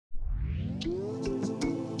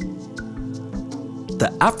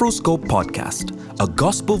The Afroscope Podcast, a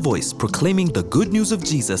gospel voice proclaiming the good news of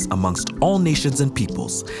Jesus amongst all nations and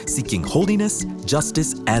peoples, seeking holiness,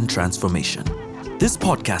 justice, and transformation. This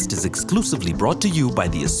podcast is exclusively brought to you by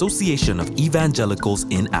the Association of Evangelicals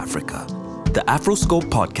in Africa. The Afroscope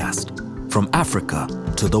Podcast, from Africa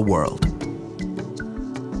to the world.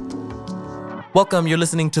 Welcome, you're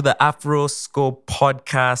listening to the Afroscope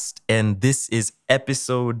Podcast, and this is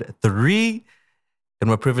episode 3. And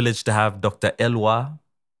we're privileged to have Dr. Eloi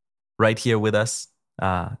right here with us.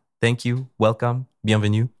 Thank you. Welcome.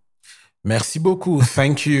 Bienvenue. Merci beaucoup.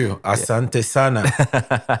 Thank you. Asante sana.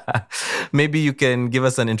 Maybe you can give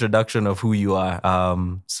us an introduction of who you are.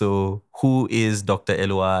 So who is Dr.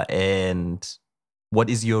 Eloi and what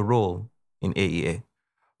is your role in AEA?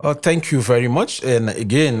 Thank you very much. And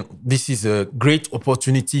again, this is a great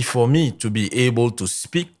opportunity for me to be able to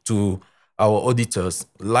speak to our auditors.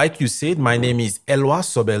 Like you said, my name is Eloi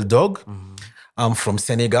Sobel Dogue. I'm from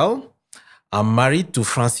Senegal. I'm married to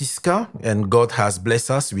Francisca, and God has blessed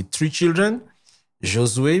us with 3 children,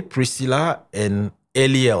 Josue, Priscilla, and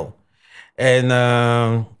Eliel. And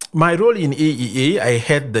my role in AEA, I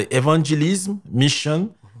head the Evangelism,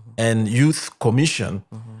 Mission, and Youth Commission,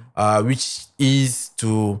 which is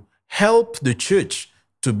to help the church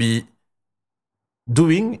to be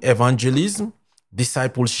doing evangelism,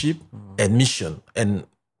 discipleship, and mission. And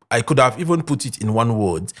I could have even put it in one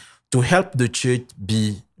word, to help the church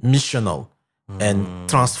be missional and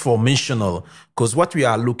transformational. Because what we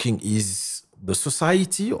are looking is the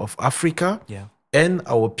society of Africa and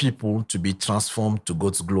our people to be transformed to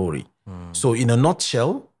God's glory. So in a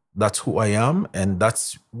nutshell, that's who I am, and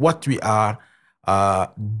that's what we are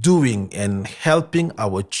doing and helping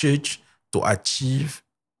our church to achieve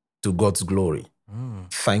to God's glory.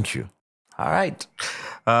 Thank you. All right.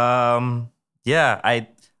 I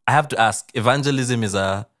have to ask. Evangelism is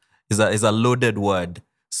a loaded word.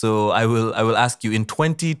 So I will ask you, in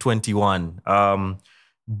 2021,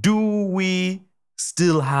 do we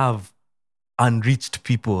still have unreached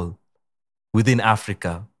people within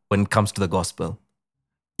Africa when it comes to the gospel?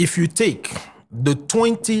 If you take the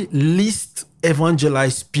 20 least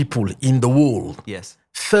evangelized people in the world,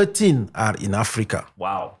 13 are in Africa.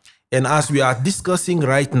 Wow. And as we are discussing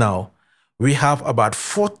right now, we have about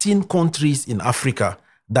 14 countries in Africa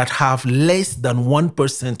that have less than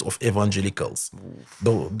 1% of evangelicals.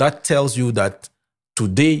 Though that tells you that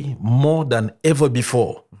today, more than ever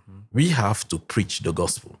before, we have to preach the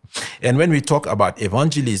gospel. And when we talk about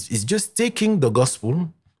evangelism, it's just taking the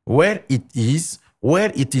gospel where it is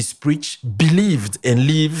preached, believed, and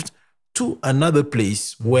lived to another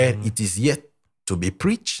place where it is yet to be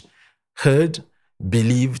preached, heard,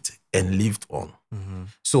 believed, and lived on.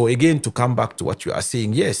 So again, to come back to what you are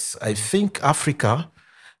saying, yes, I think Africa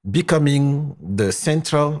becoming the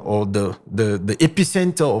central or the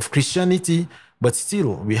epicenter of Christianity, but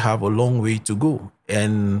still we have a long way to go.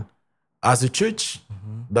 And as a church,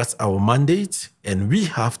 that's our mandate, and we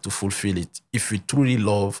have to fulfill it if we truly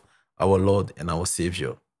love our Lord and our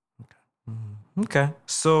Savior. Okay.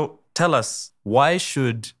 So tell us, why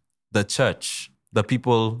should the church, the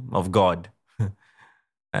people of God,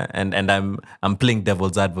 and I'm playing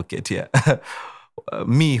devil's advocate here,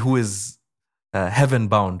 me who is heaven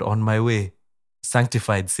bound on my way,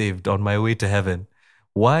 sanctified, saved on my way to heaven,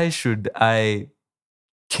 why should I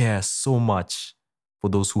care so much for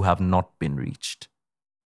those who have not been reached?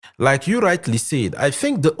 Like you rightly said, I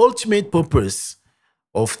think the ultimate purpose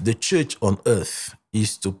of the church on earth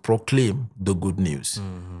is to proclaim the good news.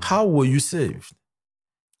 How were you saved?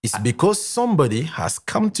 It's because somebody has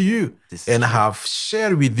come to you and have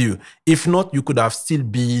shared with you. If not, you could have still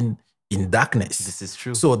been in darkness. This is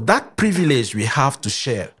true. So that privilege we have to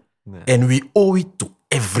share, and we owe it to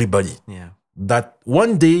everybody. That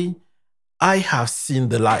one day I have seen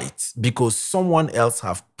the light because someone else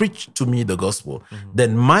have preached to me the gospel.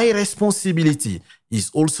 Then my responsibility is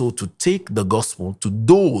also to take the gospel to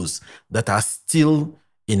those that are still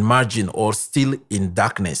in margin or still in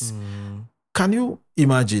darkness. Can you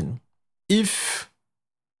imagine if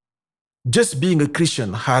just being a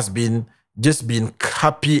Christian has been just being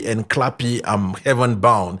happy and clappy, I'm heaven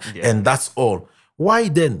bound, and that's all? Why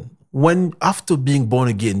then, when after being born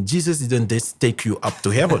again, Jesus didn't just take you up to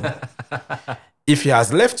heaven? If he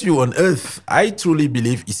has left you on earth, I truly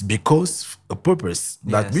believe it's because a purpose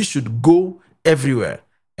that we should go everywhere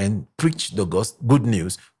and preach the good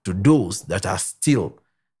news to those that are still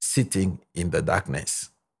sitting in the darkness.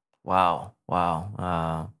 Wow.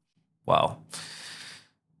 I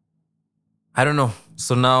don't know.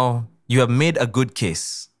 So now you have made a good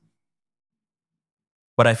case,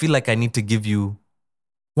 but I feel like I need to give you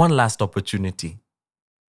one last opportunity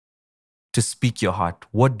to speak your heart,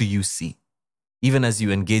 what do you see? Even as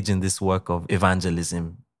you engage in this work of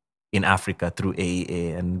evangelism in Africa through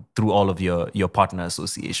AEA and through all of your partner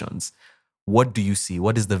associations, what do you see?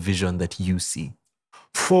 What is the vision that you see?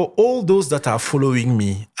 For all those that are following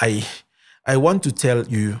me, I want to tell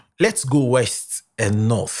you, let's go west and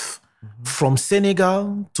north. From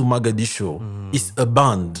Senegal to Mogadishu is a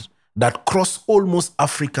band that crossed almost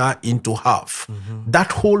Africa into half.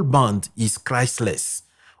 That whole band is Christless.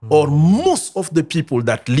 Or most of the people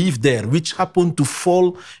that live there, which happen to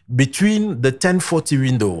fall between the 1040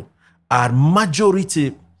 window, are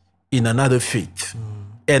majority in another faith.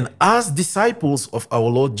 And as disciples of our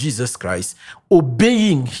Lord Jesus Christ,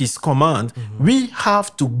 obeying his command, we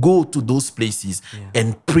have to go to those places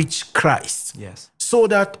and preach Christ. Yes. So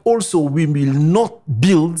that also we will not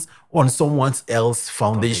build on someone else's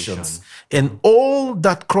foundations. And all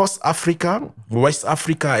that cross Africa, West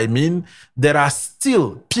Africa, I mean, there are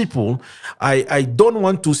still people, I don't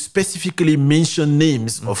want to specifically mention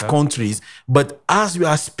names of countries, but as we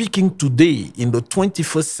are speaking today in the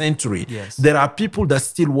 21st century, there are people that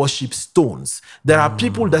still worship stones. There are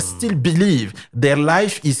people that still believe their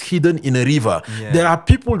life is hidden in a river. There are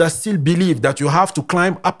people that still believe that you have to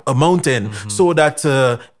climb up a mountain so that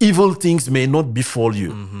evil things may not befall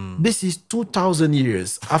you. This is 2,000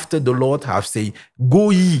 years after the Lord have said,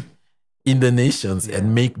 go ye in the nations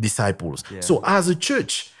and make disciples. So as a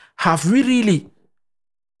church, have we really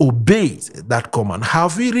obeyed that command?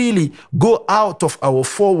 Have we really go out of our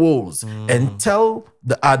four walls and tell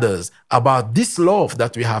the others about this love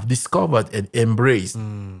that we have discovered and embraced?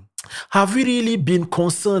 Have we really been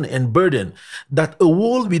concerned and burdened that a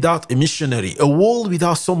world without a missionary, a world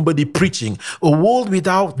without somebody preaching, a world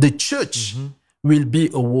without the church will be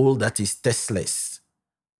a world that is tasteless?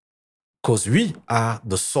 Because we are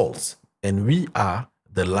the salt and we are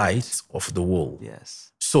the light of the world.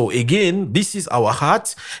 Yes. So again, this is our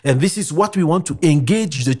heart, and this is what we want to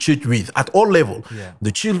engage the church with at all levels.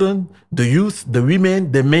 The children, the youth, the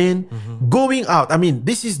women, the men, going out. I mean,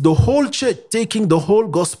 this is the whole church taking the whole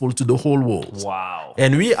gospel to the whole world. Wow.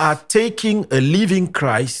 And we are taking a living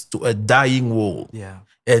Christ to a dying world. Yeah.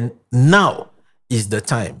 And now is the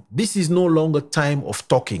time. This is no longer time of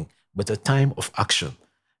talking, but a time of action.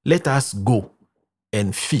 Let us go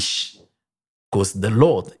and fish, because the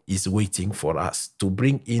Lord is waiting for us to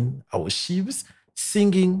bring in our sheaves,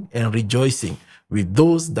 singing and rejoicing with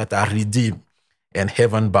those that are redeemed and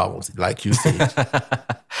heaven bound, like you said.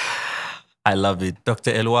 I love it.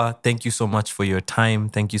 Dr. Eloi, thank you so much for your time.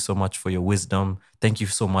 Thank you so much for your wisdom. Thank you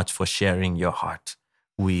so much for sharing your heart.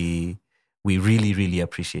 We really, really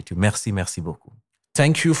appreciate you. Merci, merci beaucoup.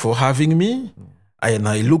 Thank you for having me. And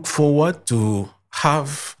I look forward to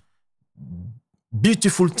have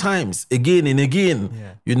beautiful times again and again,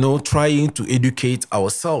 trying to educate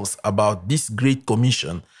ourselves about this great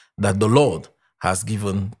commission that the Lord has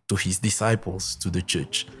given to his disciples, to the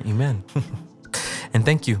church. Amen. And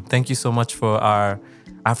thank you. Thank you so much for our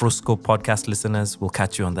Afroscope podcast listeners. We'll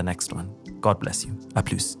catch you on the next one. God bless you. A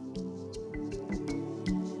plus.